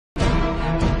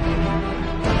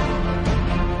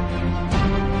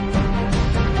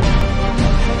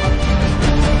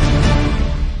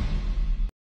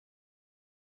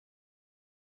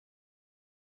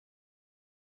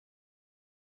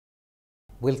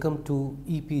Welcome to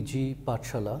EPG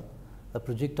Pathshala, a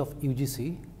project of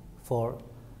UGC for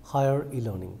higher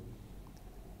e-learning.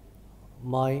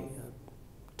 My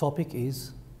topic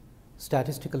is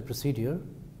statistical procedure,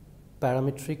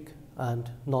 parametric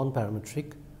and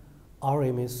non-parametric,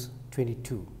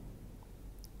 RMS-22.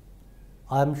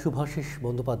 I am Shubhashish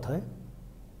Bandyopadhyay,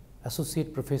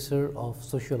 Associate Professor of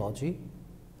Sociology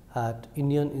at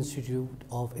Indian Institute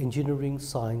of Engineering,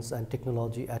 Science and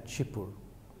Technology at Shibpur.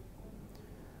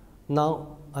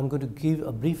 Now, I am going to give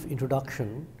a brief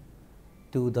introduction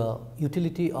to the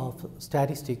utility of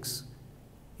statistics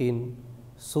in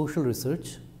social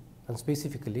research and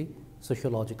specifically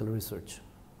sociological research.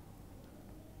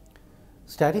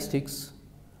 Statistics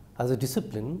as a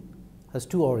discipline has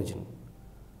two origins.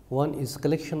 One is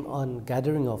collection and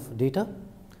gathering of data,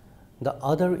 the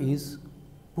other is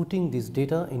putting this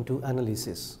data into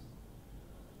analysis.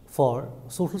 For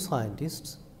social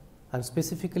scientists and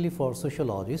specifically for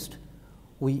sociologists,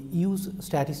 we use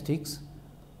statistics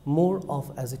more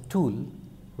of as a tool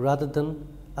rather than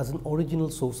as an original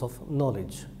source of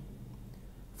knowledge.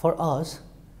 For us,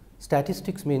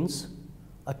 statistics means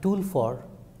a tool for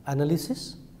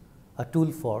analysis, a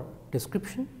tool for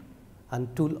description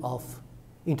and tool of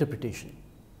interpretation.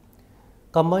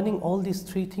 Combining all these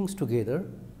three things together,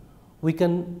 we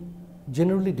can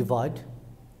generally divide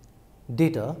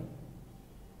data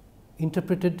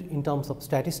interpreted in terms of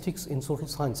statistics in social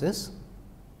sciences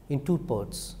in two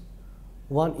parts.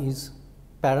 One is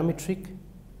parametric,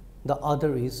 the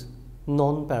other is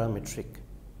non-parametric.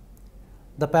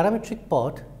 The parametric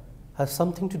part has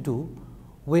something to do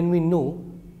when we know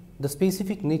the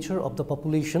specific nature of the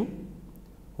population,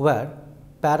 where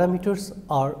parameters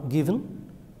are given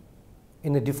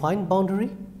in a defined boundary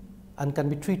and can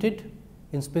be treated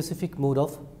in specific mode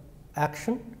of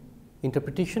action,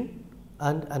 interpretation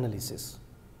and analysis.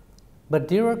 But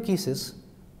there are cases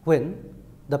when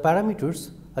the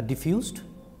parameters are diffused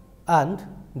and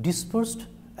dispersed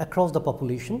across the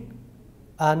population,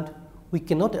 and we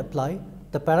cannot apply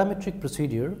the parametric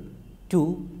procedure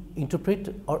to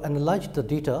interpret or analyze the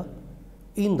data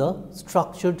in the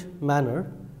structured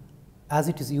manner as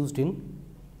it is used in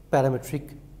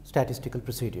parametric statistical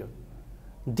procedure.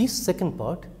 This second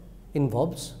part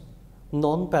involves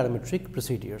non-parametric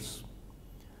procedures.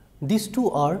 These two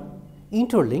are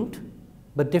interlinked,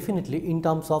 but definitely in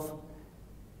terms of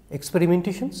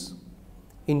experimentations,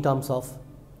 in terms of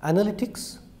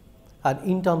analytics and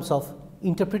in terms of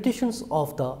interpretations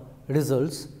of the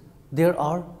results, there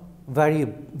are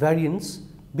variants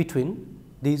between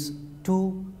these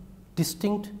two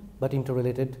distinct but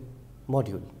interrelated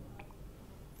modules.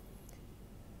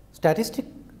 Statistics,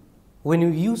 when you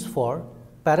use for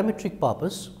parametric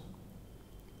purpose,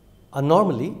 are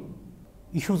normally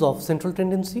issues of central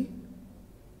tendency,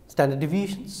 standard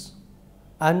deviations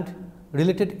and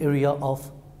related area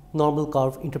of normal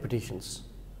curve interpretations.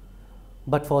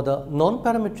 But for the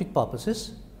non-parametric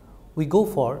purposes, we go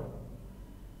for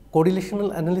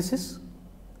correlational analysis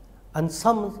and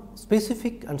some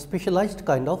specific and specialized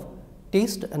kind of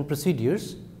test and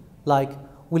procedures like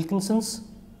Wilkinson's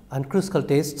and Kruskal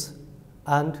tests,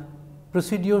 and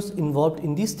procedures involved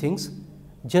in these things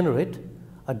generate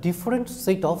a different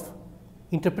set of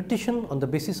interpretation on the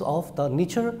basis of the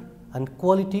nature and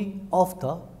quality of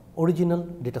the original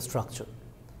data structure.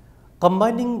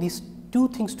 Combining these two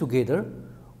things together,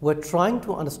 we are trying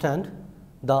to understand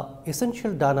the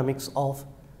essential dynamics of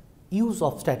use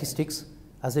of statistics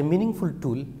as a meaningful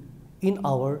tool in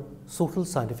our social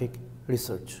scientific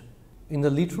research. In the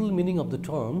literal meaning of the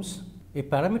terms, a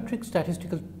parametric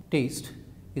statistical test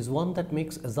is one that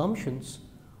makes assumptions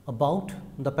about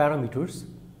the parameters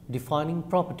defining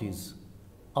properties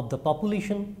of the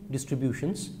population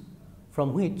distributions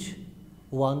from which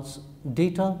one's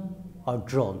data are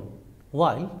drawn,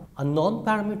 while a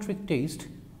non-parametric test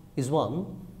is one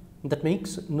that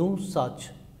makes no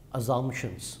such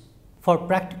assumptions. For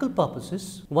practical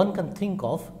purposes, one can think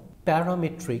of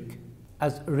parametric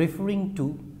as referring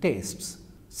to tests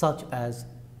such as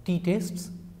t-tests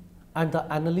and the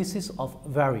analysis of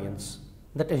variance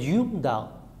that assume the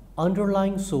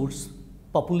underlying source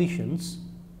populations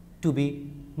to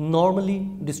be normally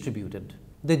distributed.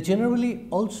 They generally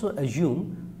also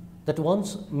assume that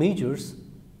one's measures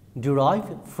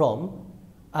derive from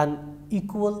an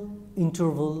equal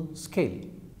interval scale,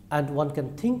 and one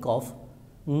can think of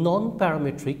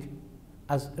non-parametric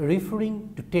as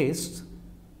referring to tests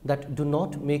that do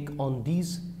not make on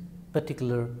these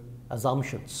particular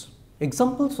assumptions.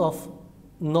 Examples of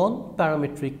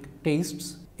non-parametric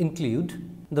tests include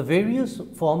the various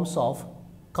forms of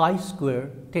chi-square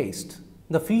test,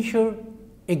 the Fisher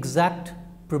exact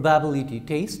probability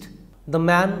test, the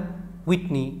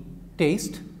Mann-Whitney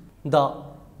test, the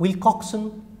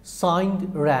Wilcoxon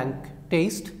signed rank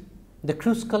test, the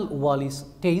Kruskal-Wallis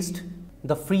test,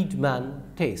 the Friedman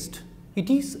test. It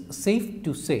is safe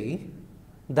to say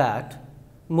that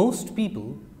most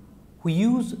people who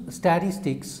use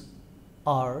statistics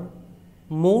are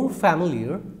more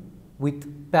familiar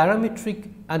with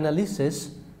parametric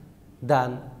analysis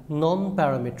than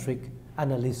non-parametric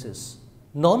analysis.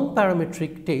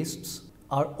 Non-parametric tests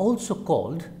are also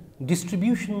called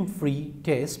distribution-free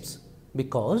tests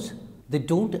because they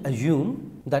don't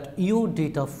assume that your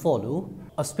data follow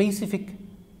a specific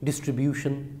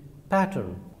distribution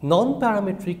pattern.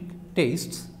 Non-parametric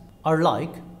tests are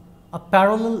like a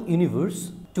parallel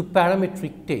universe to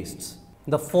parametric tests.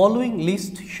 The following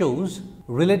list shows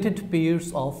related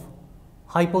pairs of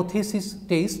hypothesis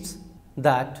tests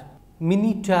that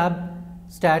Minitab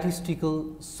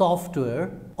statistical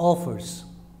software offers.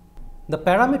 The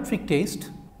parametric test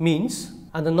means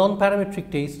and the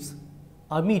non-parametric tests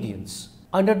are medians.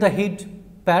 Under the head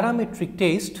parametric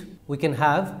test, we can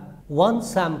have one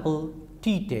sample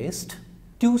t-test,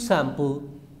 two sample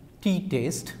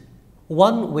t-test,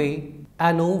 one-way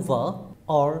ANOVA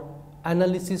or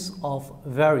analysis of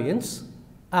variance,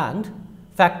 and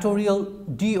factorial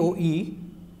DOE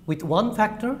with one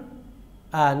factor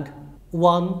and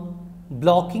one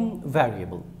blocking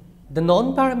variable. The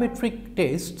non-parametric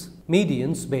tests,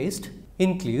 medians based,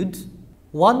 include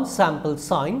one sample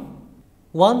sign,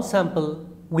 one sample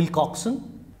Wilcoxon,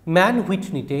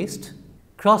 Mann-Whitney test,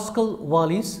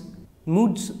 Kruskal-Wallis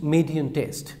Moods median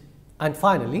test, and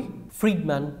finally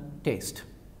Friedman test.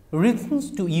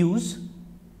 Reasons to use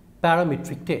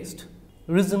parametric test.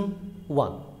 Reason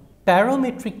 1.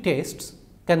 Parametric tests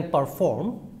can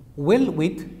perform well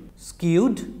with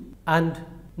skewed and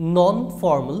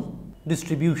non-formal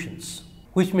distributions,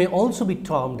 which may also be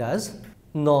termed as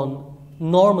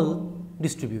non-normal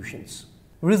distributions.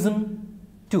 Reason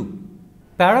 2.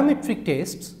 Parametric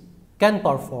tests can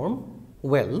perform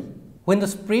well when the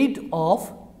spread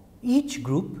of each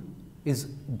group is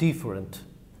different.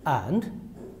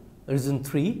 And reason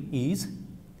 3 is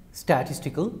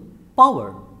statistical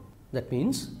power. That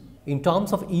means, in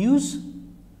terms of use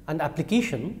and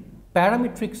application,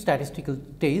 parametric statistical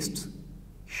tests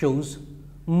shows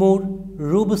more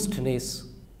robustness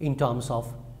in terms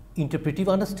of interpretive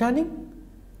understanding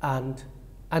and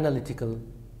analytical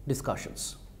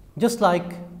discussions. Just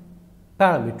like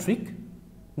parametric,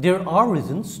 there are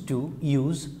reasons to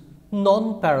use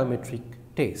non-parametric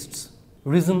tests.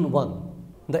 Reason 1.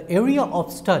 The area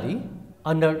of study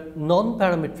under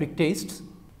non-parametric tests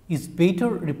is better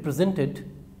represented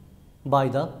by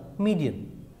the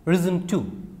median. Reason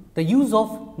 2. The use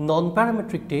of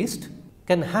non-parametric test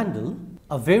can handle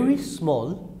a very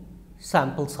small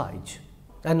sample size.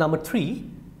 And number 3,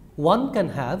 one can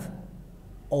have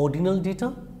ordinal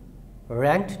data,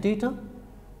 ranked data,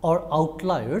 or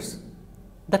outliers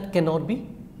that cannot be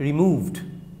removed.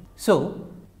 So,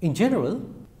 in general,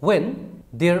 when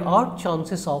there are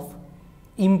chances of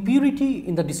impurity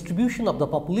in the distribution of the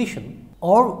population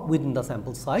or within the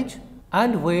sample size,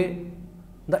 and where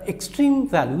the extreme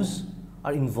values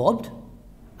are involved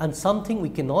and something we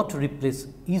cannot replace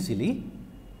easily,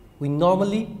 we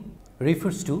normally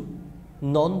refers to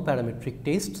non-parametric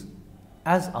tests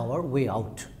as our way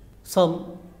out.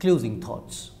 Some closing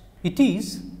thoughts. It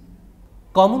is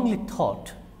commonly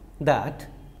thought that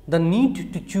the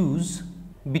need to choose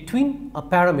between a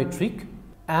parametric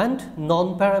and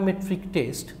non-parametric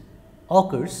test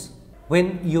occurs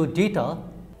when your data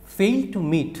fail to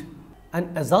meet an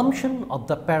assumption of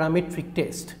the parametric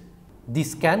test.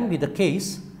 This can be the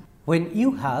case when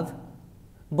you have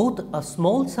both a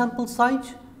small sample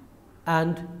size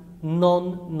and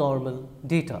non-normal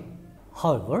data.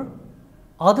 However,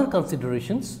 other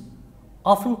considerations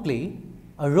often play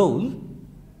a role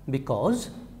because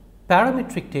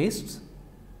parametric tests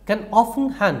can often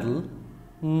handle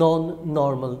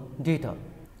non-normal data.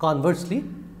 Conversely,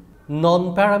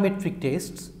 non-parametric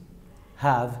tests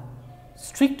have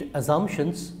strict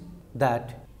assumptions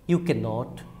that you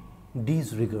cannot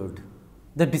disregard.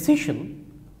 The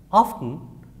decision often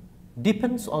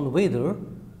depends on whether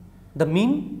the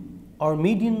mean or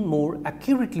median more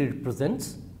accurately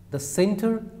represents the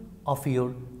center of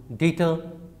your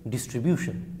data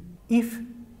distribution. If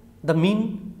the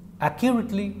mean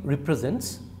accurately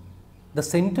represents the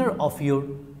center of your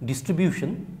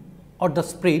distribution or the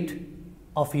spread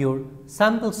of your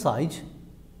sample size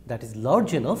that is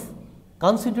large enough,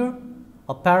 consider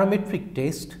a parametric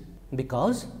test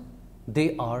because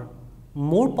they are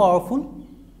more powerful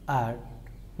and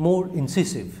more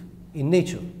incisive in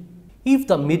nature. If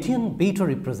the median better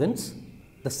represents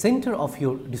the center of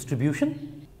your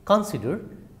distribution, consider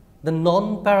the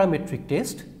non-parametric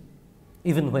test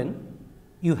even when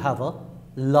you have a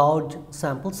large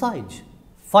sample size.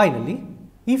 Finally,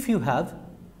 if you have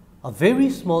a very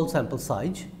small sample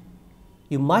size,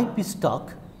 you might be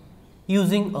stuck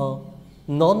using a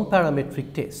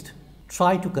non-parametric test.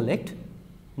 Try to collect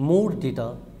more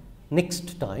data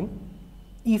next time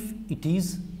if it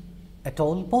is at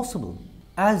all possible.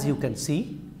 As you can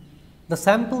see, the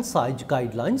sample size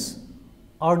guidelines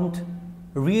aren't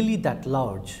really that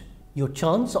large. Your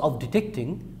chance of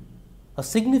detecting a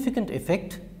significant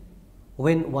effect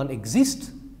when one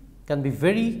exists can be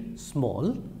very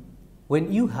small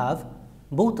when you have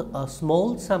both a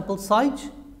small sample size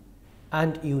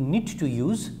and you need to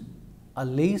use a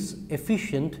less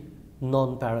efficient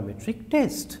non-parametric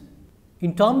test.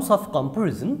 In terms of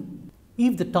comparison,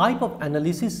 if the type of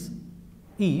analysis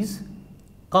is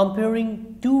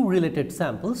comparing two related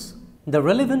samples, the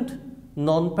relevant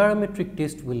non-parametric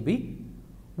test will be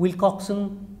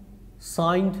Wilcoxon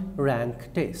signed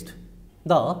rank test.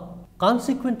 The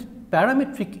consequent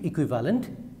parametric equivalent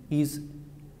is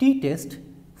t-test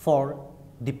for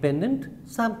dependent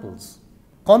samples.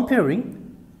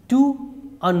 Comparing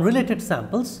two unrelated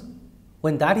samples,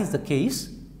 when that is the case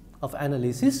of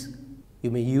analysis,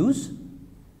 you may use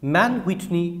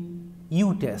Mann-Whitney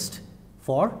U-test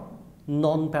for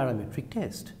non-parametric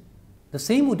test. The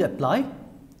same would apply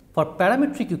for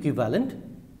parametric equivalent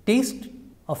test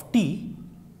of T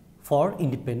for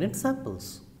independent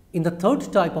samples. In the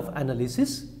third type of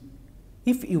analysis,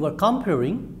 if you are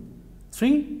comparing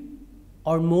three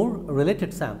or more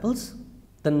related samples,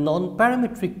 the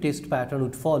non-parametric test pattern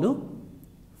would follow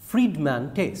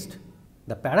Friedman test.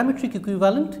 The parametric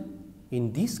equivalent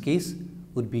in this case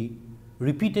would be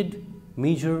repeated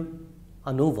measure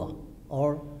ANOVA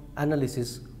or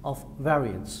analysis of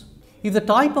variance. If the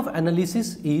type of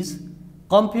analysis is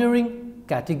comparing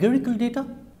categorical data,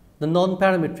 the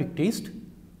non-parametric test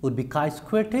would be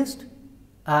chi-square test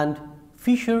and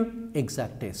Fisher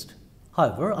exact test.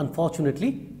 However,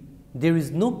 unfortunately, there is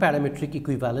no parametric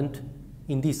equivalent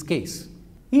in this case.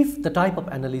 If the type of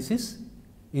analysis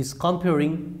is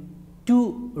comparing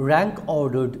two rank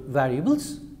ordered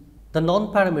variables, the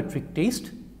non-parametric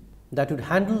test that would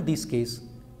handle this case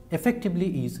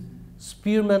effectively is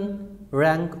Spearman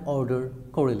rank order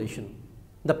correlation.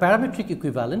 The parametric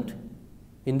equivalent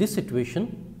in this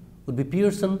situation would be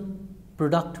Pearson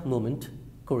product moment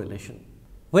correlation.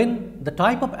 When the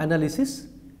type of analysis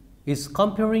is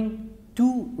comparing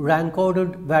two rank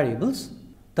ordered variables,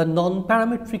 the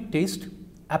non-parametric test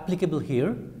applicable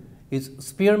here is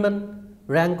Spearman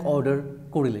rank order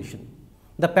correlation.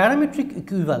 The parametric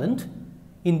equivalent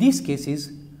in this case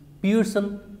is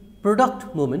Pearson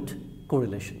product moment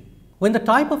correlation. When the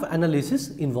type of analysis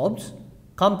involves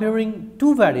comparing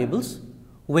two variables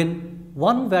when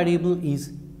one variable is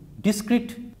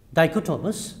discrete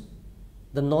dichotomous,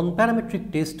 the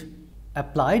non-parametric test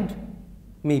applied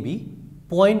may be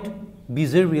point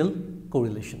behavioral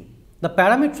correlation. The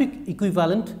parametric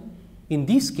equivalent in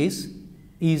this case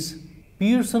is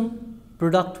Pearson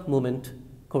product moment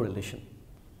correlation.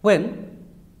 When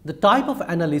the type of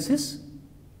analysis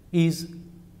is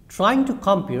trying to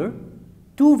compare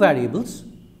two variables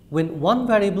when one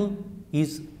variable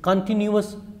is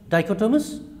continuous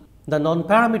dichotomous, the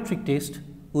non-parametric test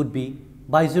would be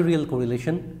biserial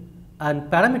correlation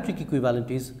and parametric equivalent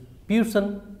is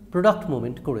Pearson product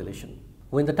moment correlation.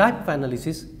 When the type of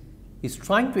analysis is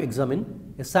trying to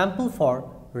examine a sample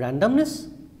for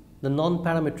randomness, the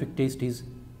non-parametric test is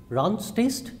Run's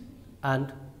test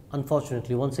and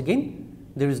unfortunately once again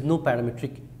there is no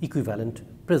parametric equivalent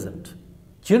present.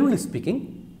 Generally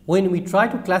speaking, when we try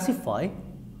to classify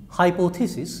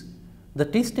hypothesis, the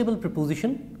testable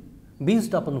proposition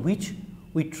based upon which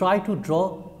we try to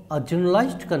draw a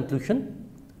generalized conclusion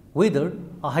whether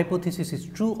a hypothesis is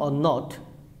true or not,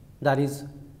 that is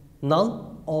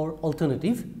null or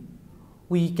alternative,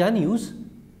 we can use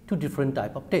two different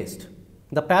type of test.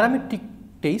 The parametric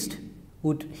test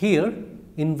would here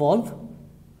involve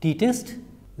t-test,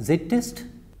 z-test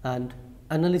and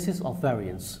analysis of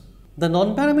variance. The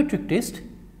non-parametric test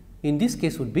in this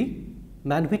case would be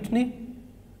Mann-Whitney,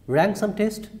 rank sum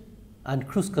test and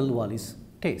Kruskal-Wallis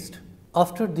test.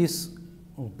 After this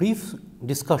brief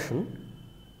discussion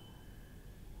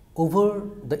over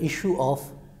the issue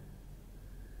of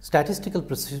statistical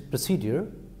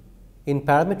procedure in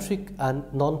parametric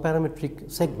and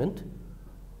non-parametric segment,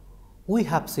 we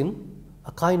have seen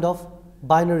a kind of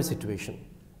binary situation.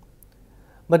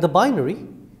 But the binary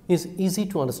is easy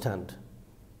to understand.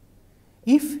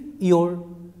 If your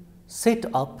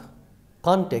setup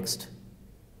context,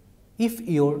 if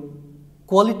your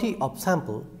quality of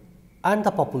sample and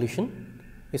the population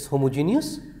is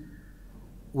homogeneous,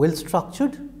 well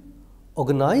structured,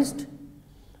 organized,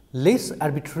 less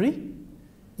arbitrary,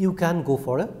 you can go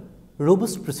for a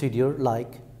robust procedure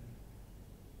like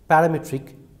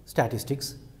parametric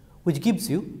statistics, which gives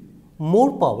you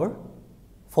more power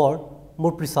for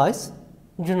more precise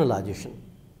generalization.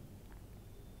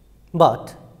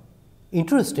 But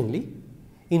interestingly,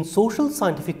 in social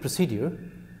scientific procedure,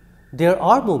 there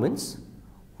are moments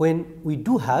when we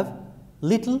do have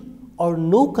little or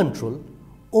no control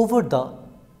over the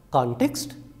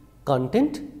context,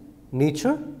 content,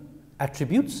 nature,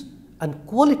 attributes and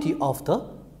quality of the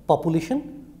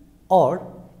population or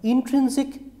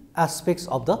intrinsic aspects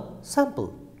of the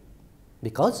sample,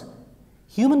 because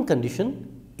human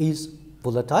condition is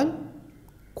volatile,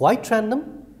 quite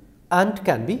random and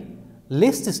can be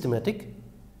less systematic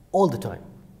all the time.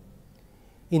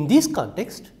 In this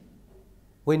context,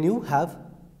 when you have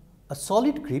a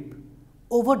solid grip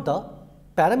over the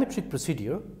parametric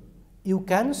procedure, you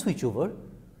can switch over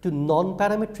to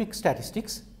non-parametric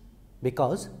statistics,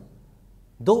 because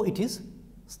though it is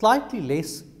slightly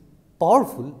less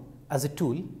powerful as a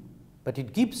tool, but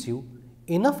it gives you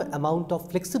enough amount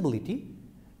of flexibility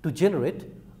to generate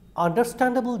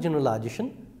understandable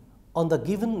generalization on the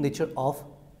given nature of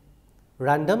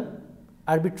random,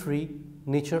 arbitrary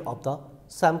nature of the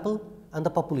sample and the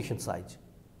population size.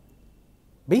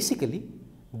 Basically,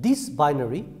 this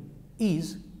binary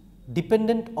is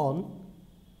dependent on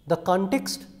the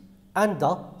context and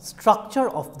the structure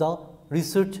of the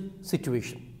research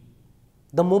situation,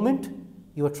 the moment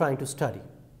you are trying to study.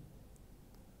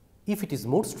 If it is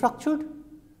more structured,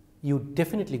 you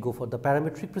definitely go for the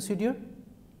parametric procedure.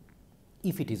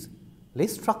 If it is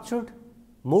less structured,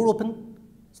 more open,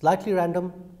 slightly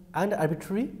random and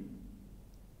arbitrary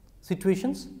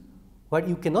situations where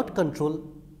you cannot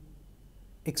control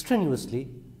extraneously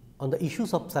on the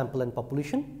issues of sample and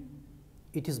population,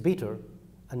 it is better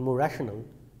and more rational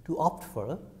to opt for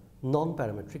a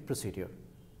non-parametric procedure.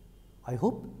 I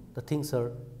hope the things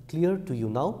are clear to you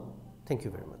now. Thank you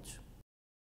very much.